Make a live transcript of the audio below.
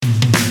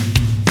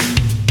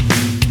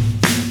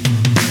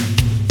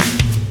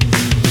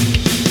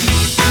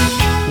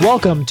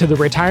Welcome to the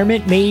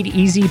Retirement Made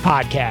Easy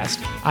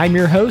podcast. I'm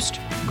your host,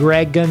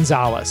 Greg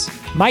Gonzalez.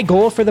 My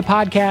goal for the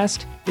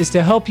podcast is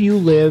to help you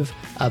live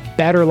a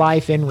better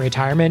life in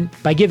retirement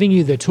by giving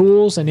you the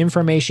tools and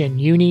information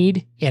you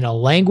need in a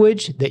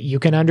language that you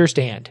can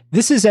understand.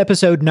 This is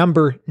episode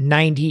number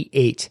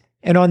 98.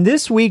 And on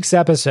this week's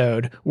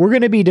episode, we're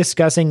going to be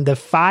discussing the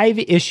 5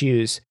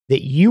 issues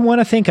that you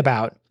want to think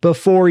about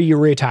before you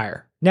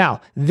retire.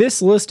 Now,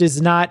 this list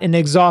is not an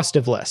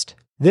exhaustive list.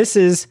 This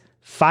is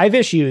 5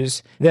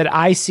 issues that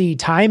I see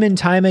time and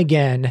time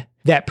again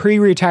that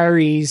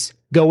pre-retirees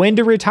go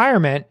into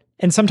retirement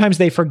and sometimes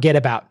they forget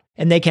about,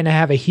 and they can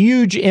have a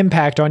huge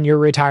impact on your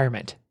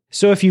retirement.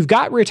 So if you've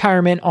got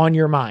retirement on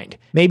your mind,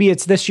 maybe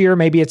it's this year,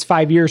 maybe it's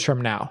 5 years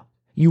from now,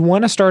 you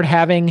want to start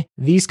having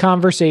these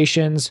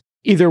conversations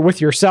either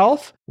with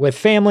yourself, with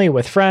family,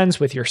 with friends,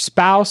 with your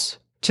spouse,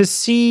 to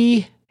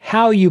see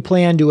how you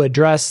plan to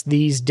address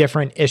these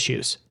different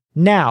issues.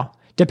 Now,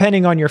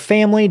 depending on your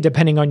family,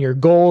 depending on your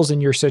goals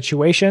and your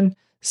situation,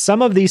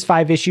 some of these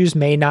 5 issues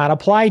may not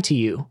apply to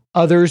you.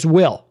 Others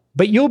will.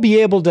 But you'll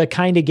be able to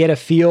kind of get a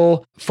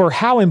feel for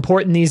how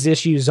important these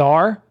issues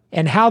are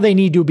and how they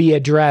need to be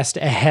addressed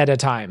ahead of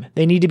time.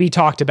 They need to be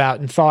talked about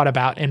and thought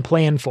about and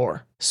planned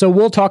for. So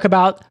we'll talk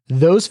about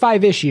those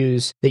 5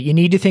 issues that you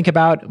need to think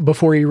about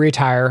before you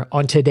retire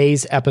on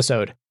today's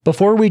episode.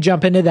 Before we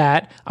jump into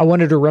that, I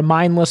wanted to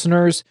remind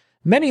listeners,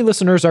 many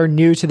listeners are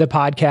new to the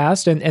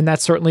podcast, and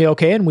that's certainly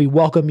okay, and we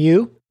welcome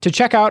you to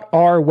check out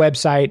our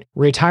website,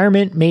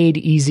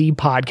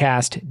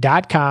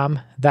 retirementmadeeasypodcast.com.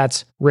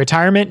 That's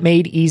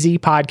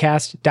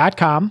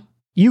retirementmadeeasypodcast.com.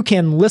 You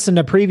can listen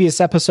to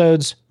previous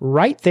episodes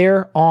right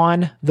there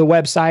on the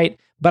website,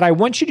 but I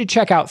want you to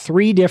check out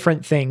 3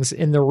 different things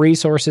in the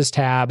resources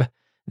tab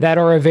that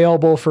are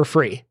available for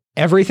free.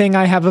 Everything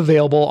I have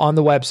available on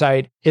the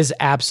website is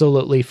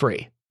absolutely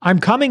free. I'm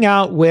coming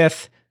out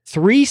with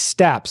 3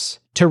 steps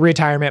to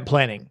retirement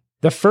planning.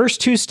 The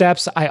first 2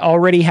 steps I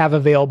already have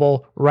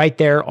available right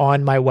there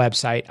on my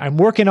website. I'm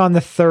working on the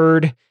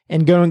 3rd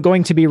and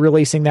going to be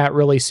releasing that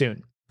really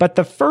soon. But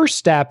the first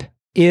step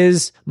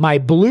is my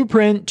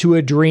Blueprint to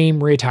a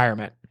Dream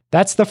Retirement.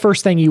 That's the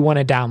first thing you want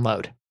to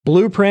download.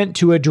 Blueprint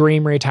to a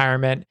Dream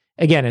Retirement.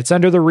 Again, it's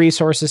under the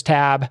resources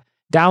tab.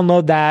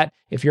 Download that.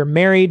 If you're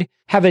married,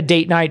 have a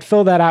date night,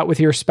 fill that out with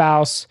your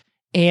spouse,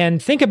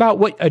 and think about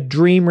what a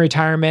dream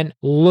retirement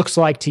looks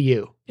like to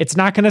you. It's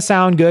not going to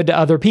sound good to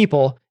other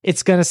people.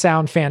 It's going to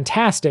sound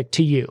fantastic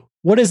to you.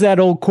 What is that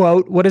old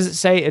quote? What does it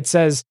say? It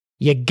says,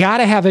 you got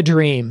to have a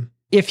dream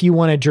if you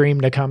want a dream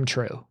to come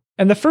true.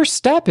 And the first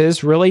step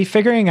is really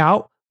figuring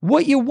out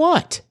what you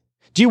want.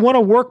 Do you want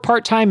to work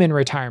part-time in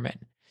retirement?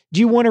 Do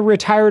you want to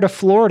retire to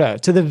Florida,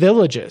 to the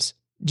villages?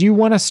 Do you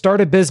want to start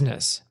a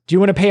business? Do you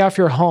want to pay off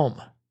your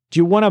home? Do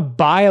you want to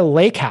buy a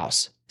lake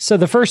house? So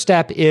the first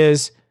step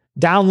is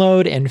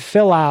download and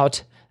fill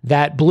out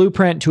that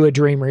Blueprint to a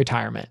Dream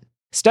Retirement.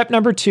 Step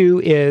number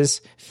 2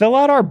 is fill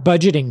out our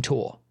budgeting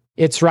tool.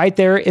 It's right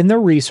there in the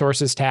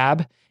resources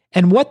tab.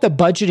 And what the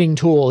budgeting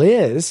tool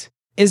is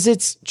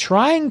it's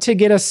trying to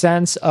get a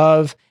sense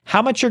of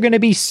how much you're going to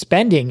be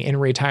spending in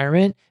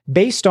retirement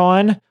based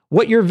on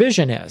what your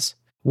vision is.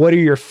 What are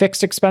your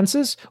fixed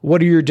expenses?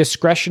 What are your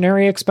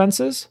discretionary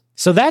expenses?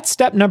 So that's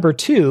step number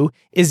 2,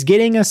 is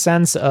getting a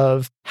sense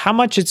of how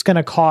much it's going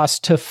to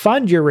cost to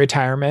fund your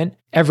retirement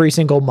every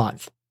single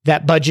month.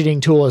 That budgeting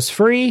tool is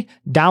free.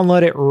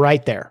 Download it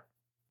right there.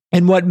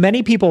 And what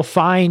many people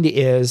find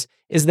is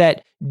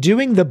that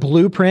doing the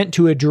Blueprint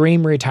to a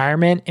Dream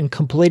Retirement and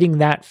completing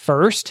that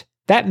first,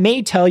 that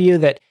may tell you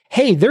that,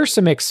 hey, there's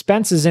some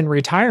expenses in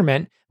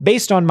retirement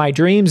based on my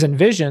dreams and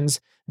visions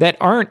that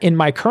aren't in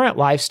my current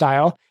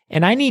lifestyle,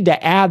 and I need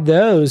to add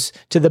those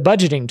to the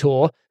budgeting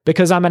tool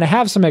because I'm going to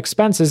have some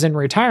expenses in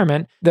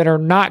retirement that are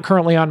not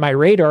currently on my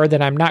radar,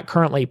 that I'm not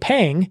currently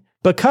paying,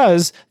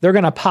 because they're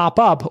going to pop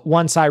up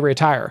once I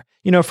retire.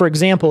 For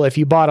example, if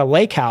you bought a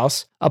lake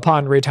house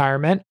upon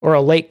retirement or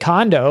a lake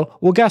condo,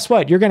 well, guess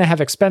what? You're going to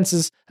have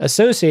expenses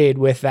associated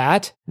with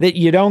that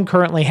you don't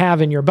currently have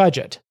in your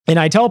budget. And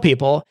I tell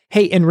people,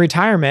 hey, in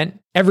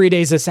retirement, every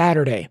day's a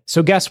Saturday.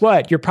 So guess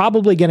what? You're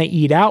probably going to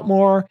eat out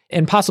more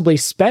and possibly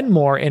spend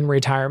more in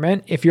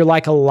retirement if you're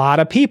like a lot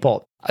of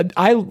people.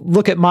 I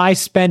look at my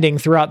spending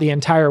throughout the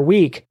entire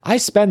week. I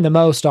spend the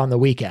most on the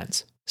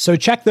weekends. So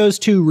check those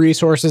 2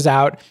 resources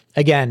out.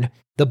 Again,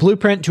 the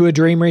Blueprint to a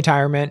Dream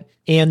Retirement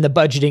and the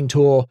budgeting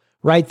tool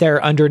right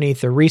there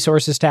underneath the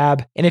resources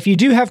tab. And if you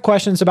do have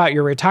questions about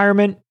your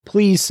retirement,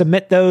 please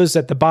submit those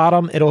at the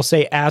bottom. It'll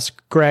say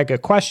Ask Greg a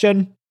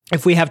Question.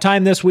 If we have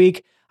time this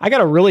week, I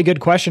got a really good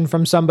question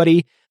from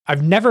somebody.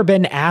 I've never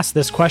been asked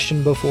this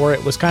question before.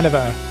 It was kind of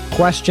a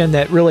question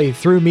that really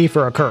threw me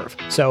for a curve.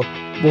 So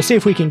we'll see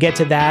if we can get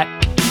to that.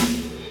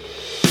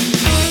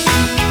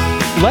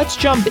 Let's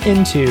jump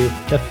into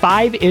the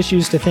 5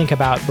 issues to think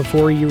about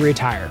before you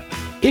retire.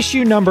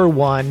 Issue number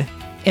 1,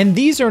 and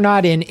these are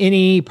not in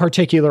any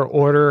particular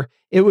order.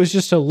 It was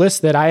just a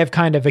list that I have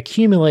kind of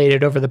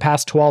accumulated over the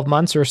past 12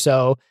 months or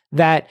so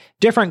that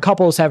different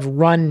couples have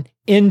run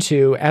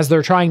into as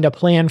they're trying to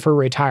plan for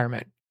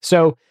retirement.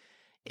 So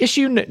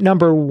Issue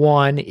number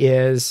one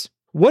is,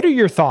 what are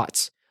your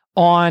thoughts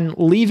on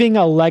leaving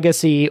a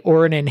legacy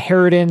or an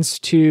inheritance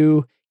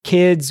to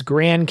kids,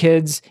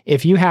 grandkids,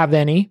 if you have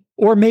any,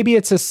 or maybe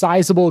it's a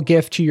sizable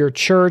gift to your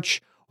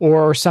church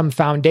or some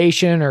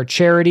foundation or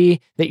charity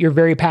that you're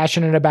very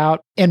passionate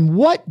about? And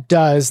what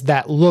does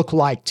that look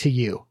like to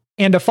you?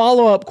 And a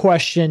follow-up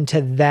question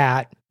to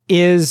that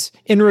is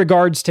in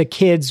regards to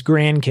kids,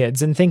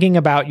 grandkids, and thinking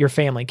about your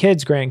family,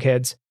 kids,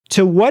 grandkids.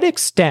 To what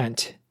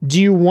extent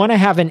do you want to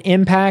have an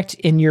impact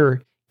in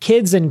your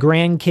kids' and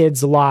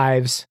grandkids'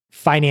 lives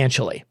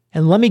financially?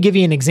 And let me give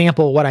you an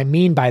example of what I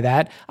mean by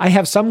that. I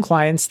have some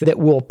clients that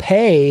will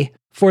pay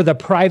for the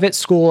private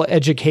school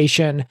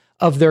education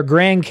of their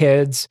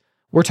grandkids.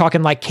 We're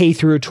talking like K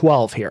through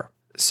 12 here.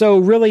 So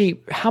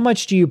really, how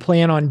much do you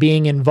plan on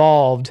being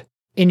involved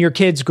in your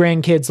kids,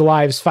 grandkids'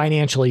 lives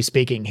financially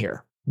speaking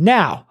here?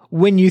 Now,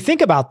 when you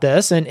think about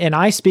this, and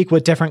I speak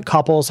with different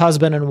couples,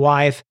 husband and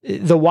wife,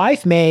 the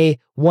wife may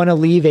want to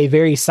leave a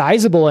very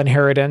sizable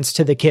inheritance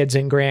to the kids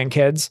and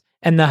grandkids,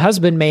 and the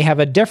husband may have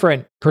a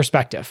different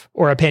perspective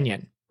or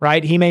opinion,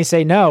 right? He may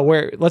say, no,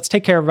 let's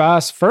take care of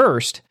us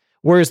first,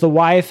 whereas the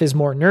wife is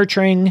more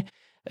nurturing,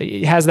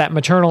 has that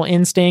maternal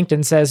instinct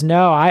and says,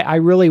 no, I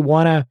really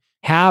want to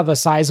have a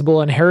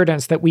sizable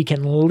inheritance that we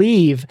can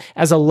leave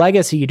as a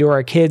legacy to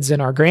our kids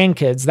and our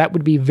grandkids. That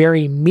would be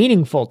very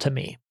meaningful to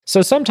me.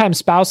 So sometimes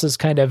spouses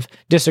kind of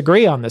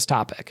disagree on this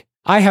topic.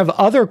 I have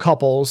other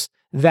couples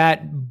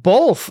that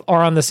both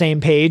are on the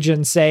same page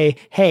and say,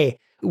 hey,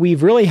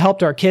 we've really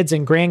helped our kids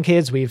and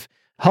grandkids. We've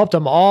helped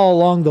them all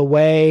along the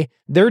way.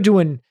 They're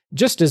doing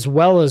just as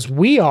well as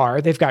we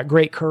are. They've got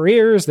great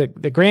careers. The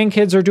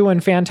grandkids are doing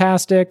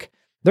fantastic.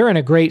 They're in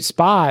a great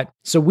spot.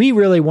 So we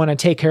really want to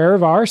take care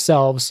of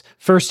ourselves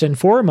first and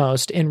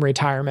foremost in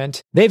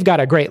retirement. They've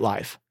got a great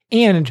life,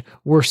 and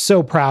we're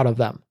so proud of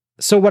them.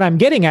 So what I'm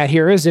getting at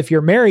here is if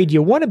you're married,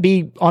 you want to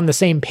be on the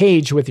same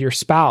page with your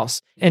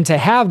spouse and to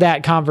have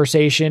that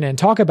conversation and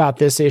talk about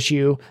this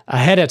issue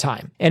ahead of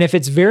time. And if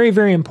it's very,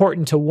 very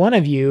important to one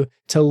of you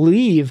to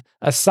leave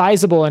a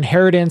sizable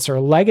inheritance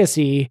or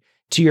legacy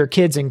to your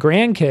kids and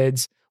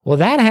grandkids, well,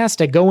 that has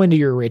to go into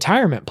your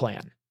retirement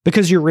plan,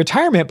 because your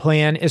retirement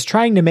plan is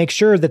trying to make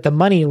sure that the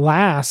money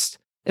lasts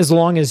as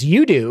long as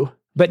you do.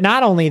 But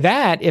not only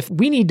that, if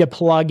we need to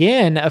plug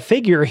in a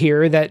figure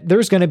here that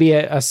there's going to be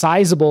a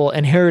sizable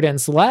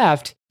inheritance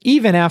left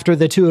even after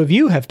the two of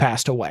you have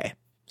passed away.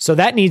 So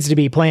that needs to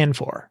be planned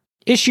for.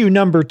 Issue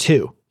number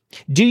 2.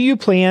 Do you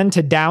plan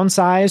to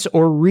downsize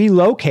or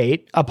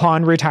relocate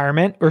upon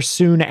retirement or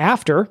soon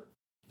after,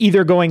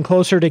 either going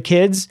closer to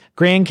kids,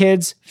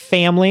 grandkids,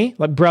 family,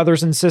 like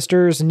brothers and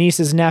sisters,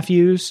 nieces,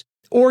 nephews,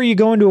 or you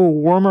go into a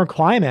warmer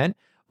climate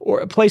or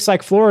a place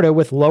like Florida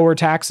with lower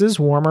taxes,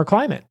 warmer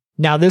climate?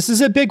 Now, this is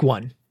a big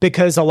one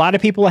because a lot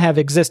of people have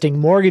existing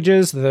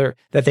mortgages that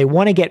they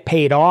want to get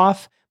paid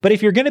off. But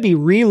if you're going to be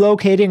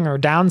relocating or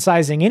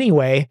downsizing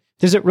anyway,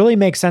 does it really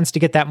make sense to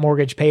get that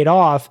mortgage paid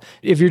off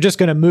if you're just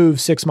going to move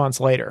 6 months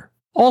later?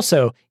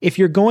 Also, if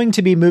you're going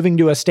to be moving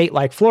to a state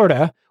like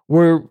Florida,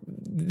 where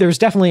there's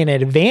definitely an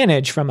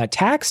advantage from a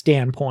tax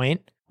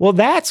standpoint, well,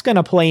 that's going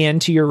to play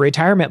into your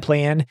retirement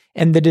plan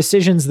and the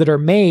decisions that are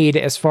made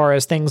as far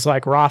as things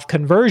like Roth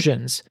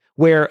conversions,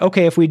 where,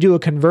 okay, if we do a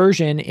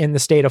conversion in the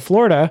state of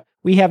Florida,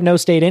 we have no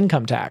state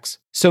income tax.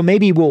 So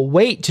maybe we'll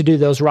wait to do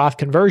those Roth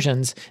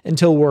conversions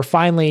until we're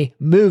finally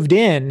moved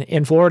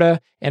in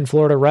Florida and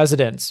Florida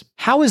residents.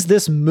 How is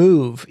this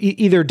move,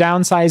 either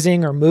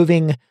downsizing or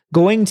moving,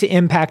 going to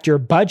impact your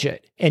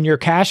budget and your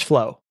cash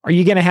flow? Are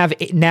you going to have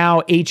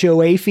now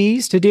HOA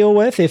fees to deal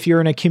with if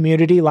you're in a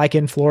community like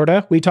in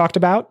Florida we talked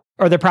about?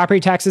 Are the property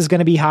taxes going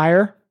to be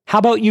higher? How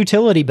about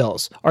utility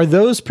bills? Are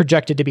those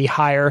projected to be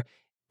higher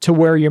to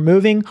where you're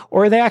moving,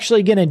 or are they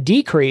actually going to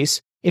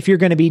decrease if you're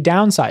going to be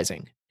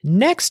downsizing?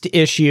 Next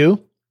issue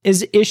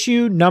is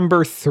issue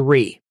number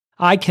 3.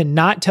 I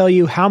cannot tell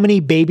you how many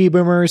baby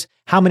boomers,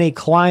 how many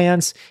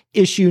clients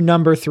issue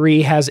number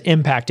 3 has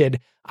impacted.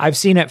 I've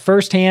seen it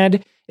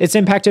firsthand. It's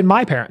impacted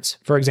my parents,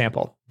 for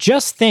example.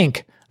 Just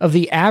think of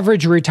the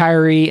average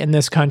retiree in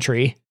this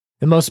country.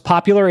 The most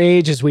popular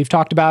age, as we've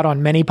talked about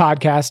on many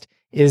podcasts,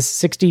 is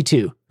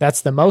 62.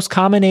 That's the most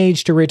common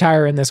age to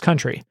retire in this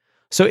country.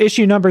 So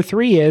issue number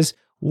 3 is,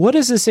 what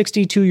is a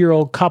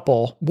 62-year-old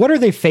couple, what are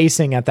they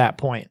facing at that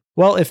point?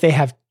 Well, if they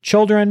have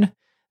children,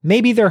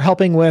 maybe they're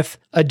helping with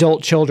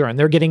adult children.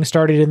 They're getting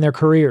started in their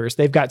careers.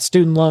 They've got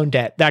student loan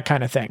debt, that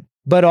kind of thing.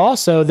 But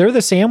also, they're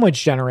the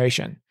sandwich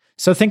generation.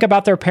 So think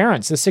about their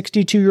parents. A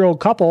 62-year-old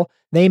couple,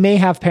 they may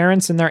have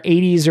parents in their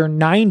 80s or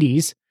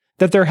 90s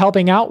that they're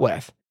helping out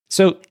with.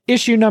 So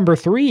issue number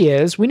 3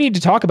 is, we need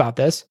to talk about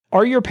this.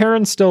 Are your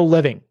parents still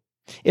living?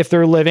 If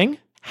they're living,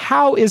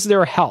 how is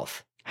their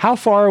health? How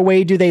far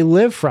away do they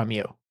live from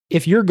you?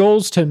 If your goal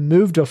is to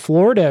move to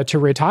Florida to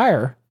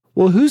retire,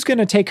 well, who's going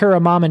to take care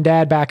of mom and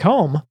dad back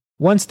home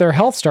once their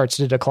health starts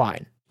to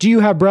decline? Do you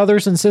have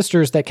brothers and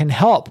sisters that can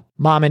help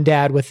mom and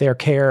dad with their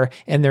care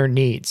and their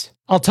needs?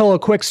 I'll tell a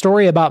quick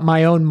story about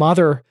my own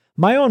mother.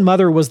 My own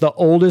mother was the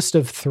oldest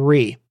of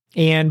 3,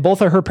 and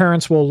both of her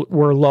parents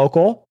were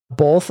local.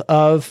 Both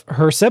of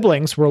her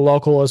siblings were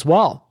local as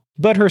well,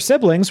 but her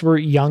siblings were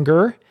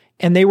younger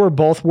and they were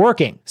both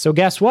working. So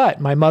guess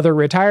what? My mother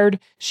retired.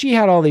 She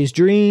had all these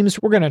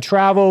dreams. We're going to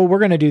travel. We're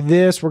going to do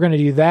this. We're going to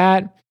do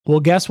that.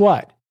 Well, guess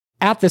what?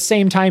 At the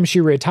same time she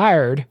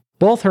retired,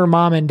 both her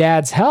mom and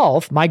dad's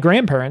health, my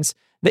grandparents,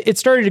 it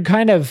started to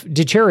kind of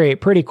deteriorate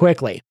pretty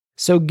quickly.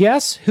 So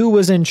guess who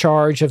was in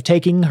charge of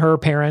taking her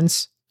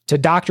parents to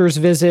doctor's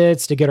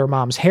visits, to get her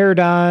mom's hair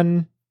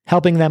done,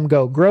 helping them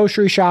go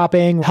grocery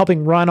shopping,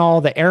 helping run all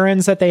the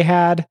errands that they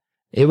had?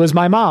 It was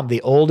my mom,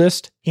 the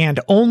oldest and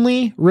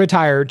only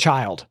retired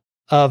child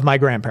of my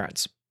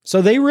grandparents.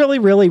 So they really,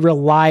 really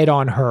relied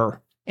on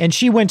her. And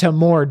she went to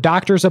more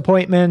doctor's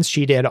appointments.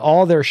 She did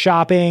all their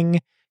shopping.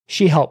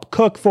 She helped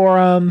cook for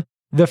them.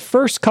 The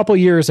first couple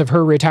years of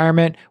her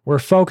retirement were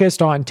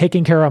focused on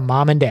taking care of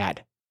mom and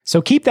dad.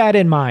 So keep that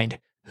in mind.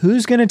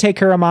 Who's going to take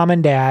care of mom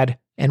and dad,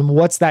 and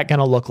what's that going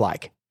to look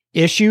like?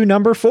 Issue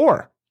number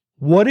 4.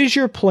 What is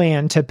your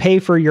plan to pay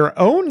for your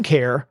own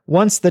care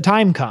once the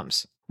time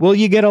comes? Will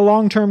you get a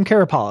long-term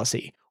care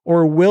policy,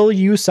 or will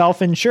you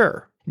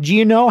self-insure? Do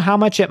you know how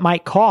much it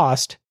might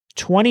cost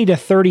 20 to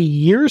 30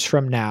 years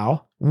from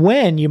now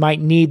when you might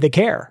need the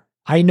care?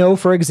 I know,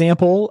 for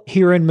example,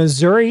 here in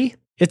Missouri,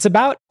 it's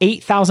about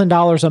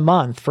 $8,000 a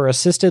month for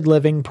assisted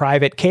living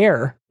private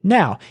care.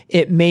 Now,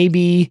 it may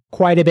be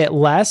quite a bit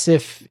less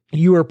if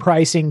you are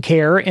pricing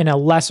care in a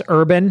less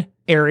urban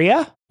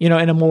area, in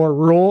a more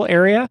rural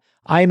area.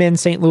 I'm in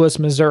St. Louis,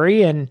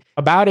 Missouri, and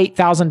about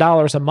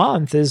 $8,000 a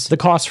month is the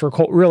cost for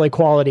really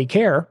quality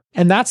care.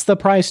 And that's the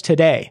price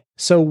today.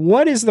 So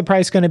what is the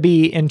price going to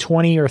be in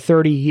 20 or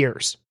 30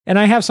 years? And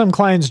I have some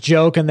clients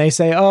joke and they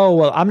say, oh,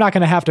 well, I'm not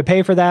going to have to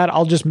pay for that.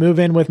 I'll just move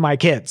in with my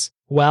kids.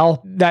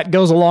 Well, that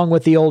goes along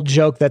with the old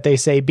joke that they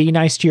say, be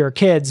nice to your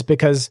kids,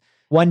 because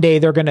one day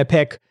they're going to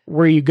pick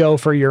where you go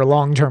for your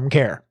long-term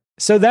care.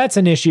 So that's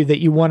an issue that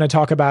you want to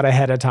talk about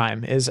ahead of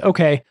time is,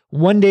 okay,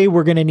 one day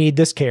we're going to need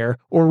this care,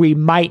 or we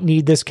might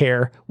need this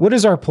care. What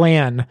is our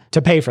plan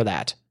to pay for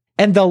that?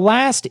 And the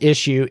last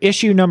issue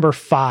number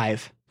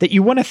 5, that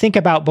you want to think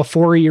about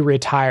before you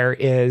retire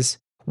is,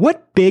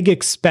 what big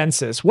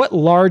expenses, what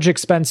large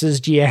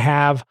expenses do you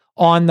have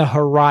on the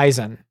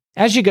horizon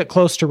as you get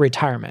close to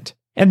retirement?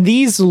 And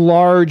these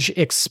large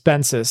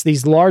expenses,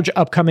 these large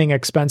upcoming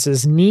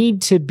expenses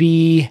need to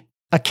be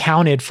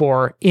accounted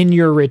for in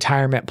your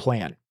retirement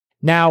plan.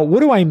 Now, what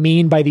do I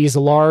mean by these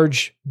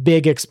large,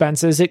 big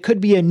expenses? It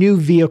could be a new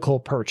vehicle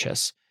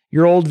purchase.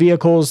 Your old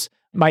vehicles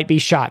might be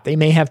shot. They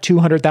may have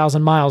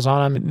 200,000 miles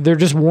on them. They're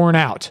just worn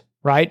out,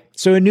 right?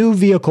 So a new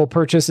vehicle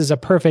purchase is a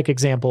perfect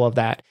example of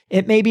that.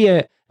 It may be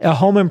a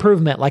home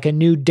improvement, like a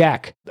new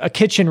deck, a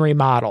kitchen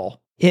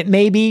remodel. It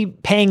may be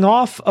paying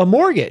off a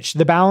mortgage,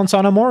 the balance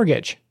on a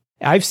mortgage.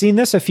 I've seen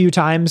this a few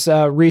times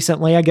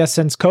recently, I guess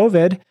since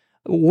COVID.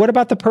 What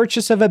about the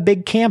purchase of a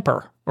big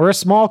camper or a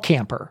small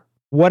camper?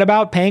 What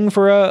about paying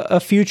for a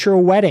future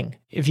wedding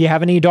if you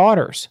have any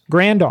daughters,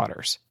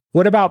 granddaughters?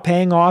 What about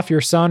paying off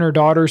your son or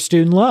daughter's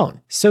student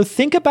loan? So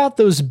think about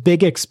those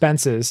big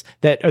expenses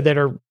that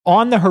are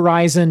on the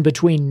horizon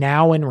between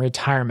now and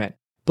retirement.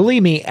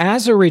 Believe me,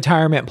 as a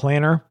retirement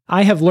planner,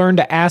 I have learned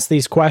to ask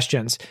these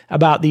questions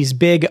about these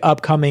big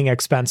upcoming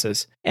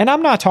expenses. And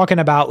I'm not talking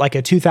about like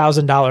a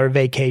 $2,000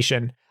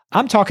 vacation.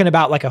 I'm talking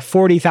about like a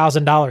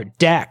 $40,000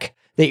 deck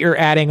that you're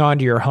adding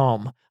onto your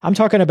home. I'm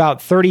talking about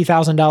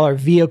 $30,000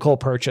 vehicle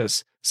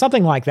purchase,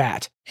 something like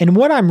that. And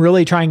what I'm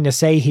really trying to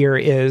say here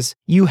is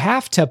you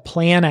have to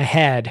plan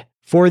ahead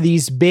for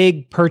these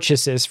big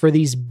purchases, for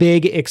these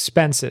big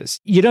expenses.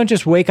 You don't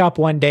just wake up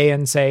one day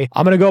and say,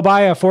 I'm going to go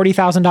buy a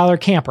 $40,000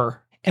 camper.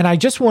 And I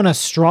just want to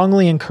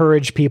strongly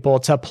encourage people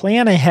to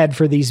plan ahead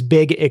for these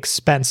big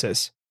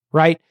expenses,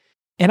 right?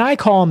 And I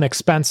call them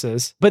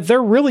expenses, but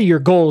they're really your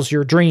goals,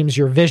 your dreams,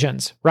 your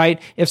visions,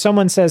 right? If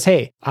someone says,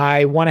 hey,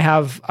 I want to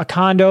have a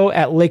condo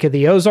at Lake of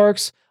the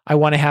Ozarks, I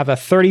want to have a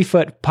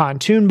 30-foot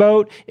pontoon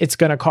boat, it's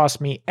going to cost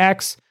me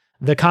X,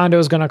 the condo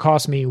is going to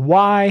cost me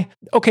Y.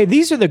 Okay,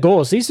 these are the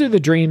goals, these are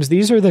the dreams,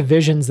 these are the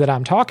visions that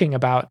I'm talking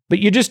about, but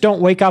you just don't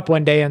wake up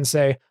one day and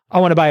say, I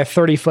want to buy a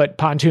 30-foot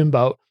pontoon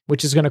boat,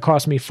 which is going to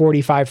cost me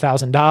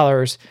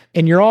 $45,000,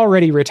 and you're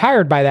already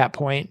retired by that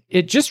point.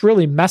 It just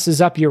really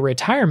messes up your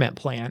retirement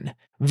plan.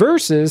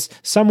 Versus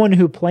someone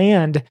who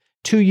planned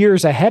 2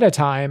 years ahead of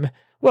time.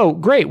 Well,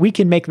 great, we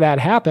can make that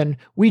happen.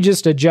 We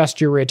just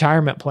adjust your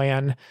retirement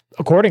plan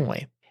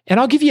accordingly. And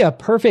I'll give you a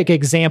perfect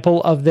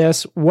example of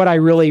this, what I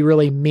really,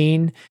 really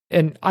mean.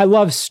 And I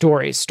love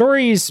stories.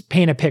 Stories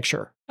paint a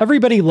picture.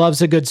 Everybody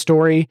loves a good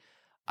story.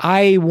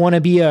 I want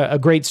to be a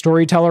great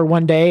storyteller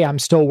one day. I'm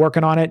still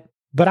working on it.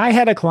 But I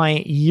had a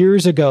client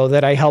years ago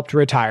that I helped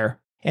retire.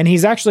 And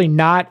he's actually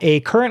not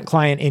a current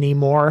client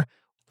anymore.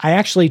 I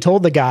actually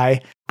told the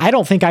guy, I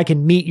don't think I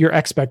can meet your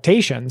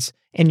expectations,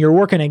 and you're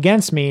working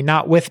against me,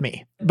 not with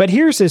me. But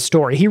here's his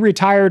story. He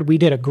retired. We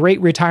did a great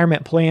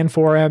retirement plan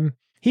for him.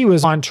 He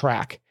was on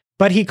track.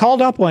 But he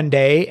called up one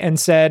day and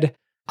said,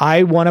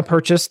 I want to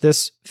purchase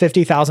this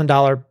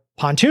 $50,000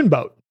 pontoon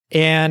boat.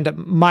 And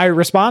my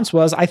response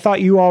was, I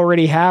thought you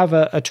already have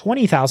a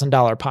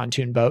 $20,000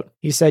 pontoon boat.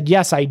 He said,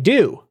 yes, I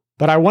do,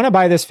 but I want to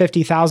buy this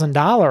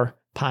 $50,000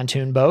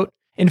 pontoon boat.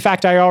 In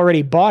fact, I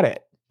already bought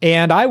it.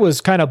 And I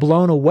was kind of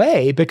blown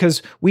away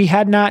because we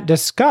had not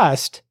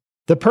discussed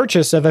the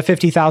purchase of a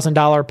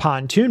 $50,000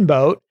 pontoon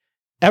boat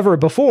ever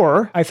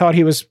before. I thought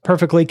he was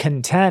perfectly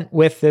content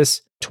with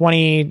this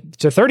 $20,000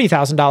 to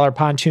 $30,000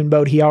 pontoon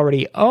boat he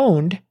already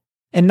owned.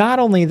 And not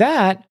only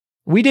that,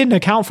 we didn't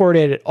account for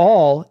it at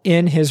all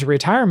in his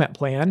retirement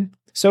plan.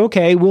 So,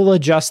 okay, we'll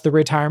adjust the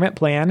retirement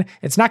plan.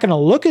 It's not going to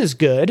look as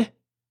good.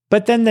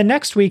 But then the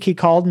next week he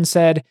called and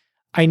said,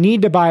 I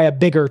need to buy a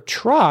bigger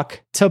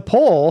truck to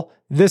pull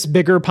this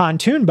bigger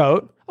pontoon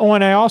boat. Oh,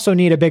 and I also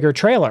need a bigger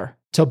trailer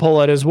to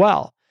pull it as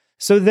well.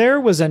 So there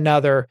was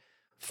another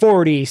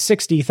 $40,000,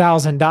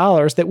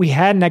 $60,000 that we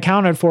hadn't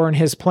accounted for in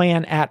his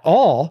plan at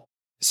all.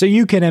 So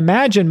you can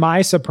imagine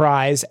my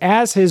surprise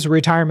as his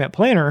retirement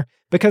planner,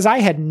 because I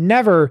had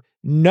never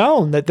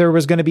known that there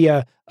was going to be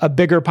a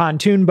bigger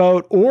pontoon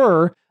boat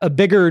or a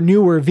bigger,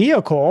 newer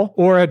vehicle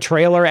or a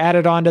trailer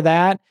added onto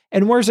that.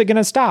 And where's it going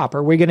to stop?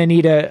 Are we going to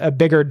need a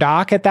bigger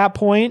dock at that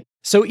point?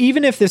 So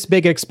even if this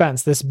big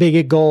expense, this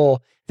big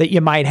goal that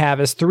you might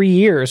have is 3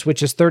 years,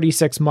 which is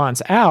 36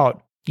 months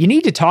out, you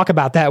need to talk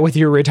about that with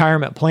your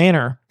retirement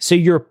planner so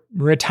your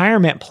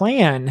retirement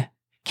plan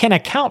can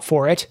account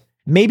for it.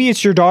 Maybe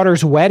it's your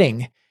daughter's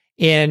wedding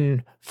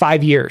in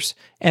 5 years,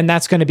 and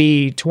that's going to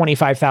be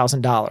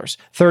 $25,000,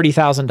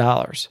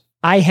 $30,000.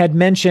 I had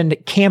mentioned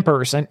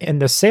campers,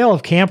 and the sale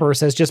of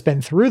campers has just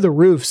been through the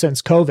roof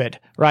since COVID,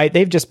 right?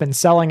 They've just been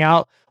selling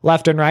out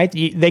left and right.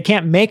 They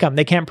can't make them.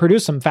 They can't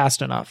produce them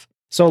fast enough.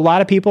 So a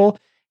lot of people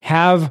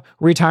have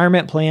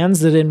retirement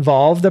plans that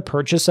involve the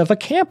purchase of a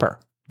camper.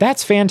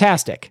 That's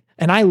fantastic.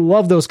 And I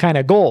love those kind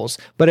of goals,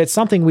 but it's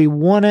something we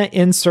want to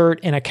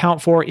insert and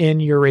account for in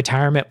your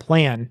retirement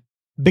plan.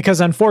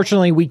 Because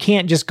unfortunately, we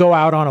can't just go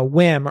out on a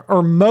whim,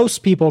 or most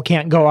people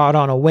can't go out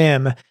on a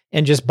whim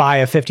and just buy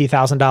a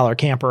 $50,000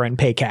 camper and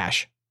pay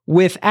cash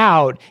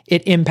without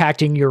it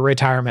impacting your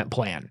retirement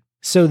plan.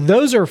 So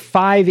those are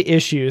 5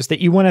 issues that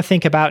you want to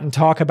think about and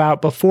talk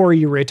about before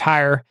you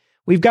retire.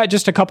 We've got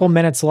just a couple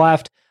minutes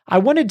left. I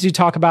wanted to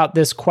talk about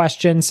this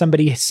question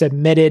somebody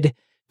submitted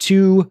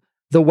to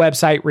the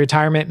website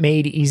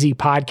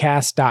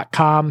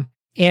retirementmadeeasypodcast.com.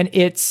 And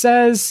it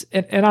says,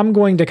 and I'm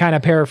going to kind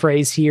of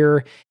paraphrase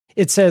here,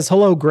 it says,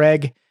 hello,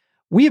 Greg.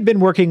 We have been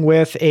working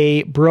with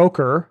a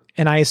broker,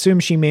 and I assume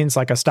she means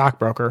like a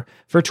stockbroker,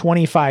 for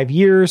 25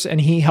 years,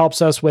 and he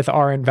helps us with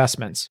our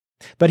investments.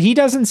 But he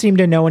doesn't seem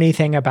to know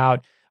anything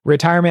about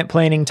retirement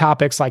planning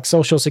topics like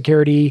Social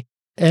Security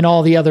and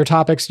all the other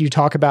topics you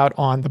talk about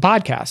on the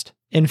podcast.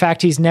 In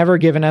fact, he's never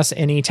given us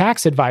any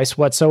tax advice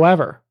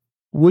whatsoever.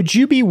 Would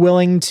you be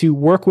willing to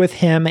work with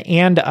him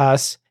and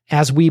us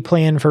as we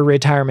plan for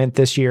retirement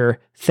this year?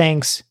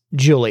 Thanks,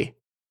 Julie.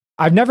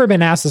 I've never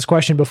been asked this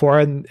question before,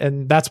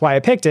 and that's why I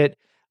picked it.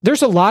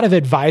 There's a lot of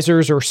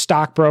advisors, or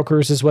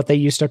stockbrokers is what they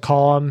used to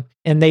call them,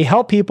 and they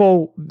help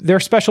people. Their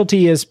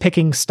specialty is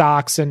picking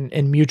stocks and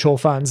mutual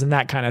funds and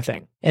that kind of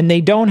thing. And they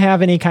don't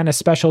have any kind of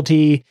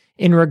specialty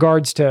in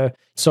regards to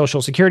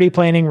Social Security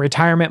planning,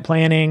 retirement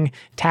planning,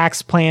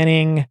 tax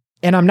planning.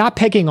 And I'm not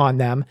picking on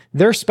them.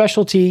 Their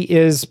specialty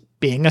is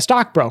being a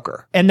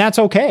stockbroker, and that's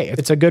okay.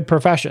 It's a good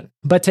profession.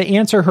 But to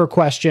answer her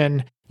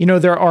question,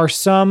 there are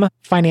some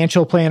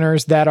financial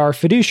planners that are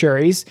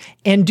fiduciaries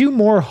and do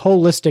more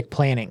holistic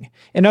planning.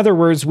 In other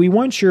words, we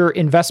want your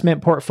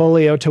investment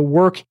portfolio to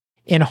work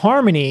in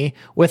harmony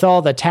with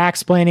all the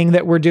tax planning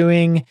that we're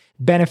doing,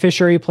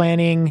 beneficiary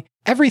planning.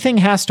 Everything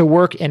has to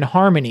work in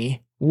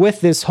harmony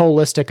with this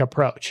holistic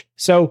approach.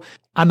 So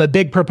I'm a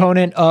big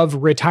proponent of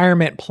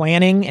retirement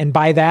planning. And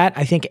by that,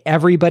 I think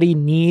everybody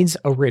needs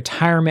a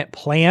retirement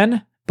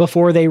plan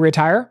before they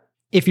retire.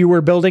 If you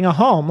were building a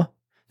home,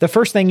 the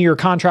first thing your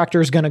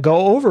contractor is going to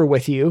go over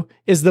with you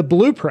is the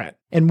blueprint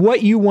and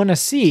what you want to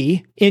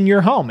see in your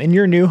home, in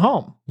your new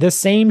home. The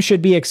same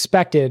should be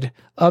expected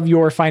of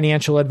your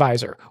financial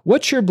advisor.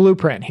 What's your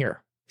blueprint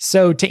here?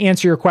 So to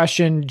answer your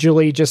question,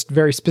 Julie, just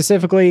very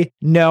specifically,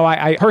 no,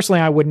 I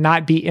personally would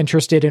not be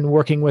interested in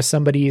working with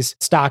somebody's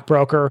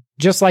stockbroker,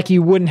 just like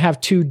you wouldn't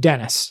have 2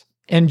 dentists,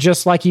 and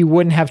just like you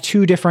wouldn't have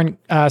 2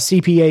 different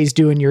CPAs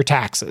doing your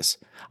taxes.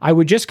 I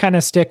would just kind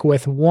of stick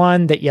with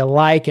one that you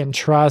like and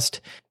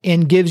trust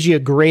and gives you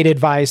great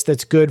advice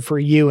that's good for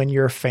you and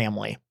your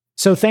family.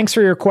 So thanks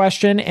for your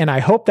question, and I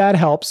hope that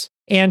helps.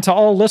 And to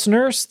all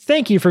listeners,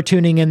 thank you for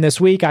tuning in this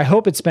week. I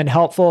hope it's been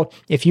helpful.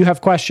 If you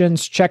have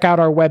questions, check out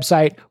our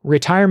website,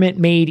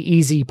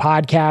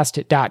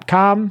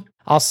 retirementmadeeasypodcast.com.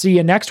 I'll see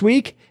you next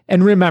week.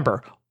 And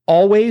remember,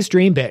 always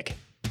dream big.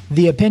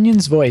 The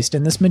opinions voiced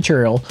in this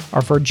material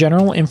are for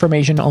general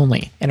information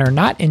only and are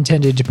not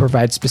intended to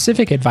provide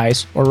specific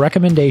advice or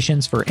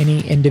recommendations for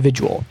any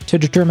individual. To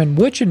determine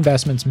which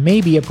investments may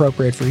be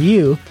appropriate for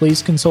you,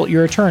 please consult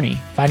your attorney,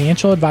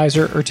 financial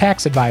advisor, or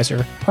tax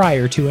advisor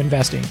prior to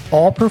investing.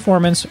 All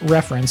performance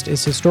referenced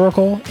is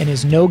historical and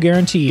is no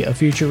guarantee of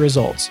future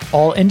results.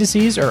 All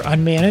indices are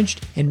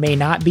unmanaged and may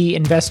not be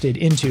invested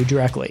into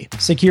directly.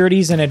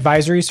 Securities and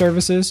advisory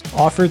services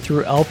offered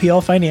through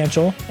LPL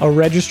Financial, a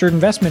registered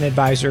investment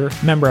advisor,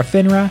 member of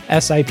FINRA,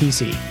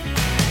 SIPC.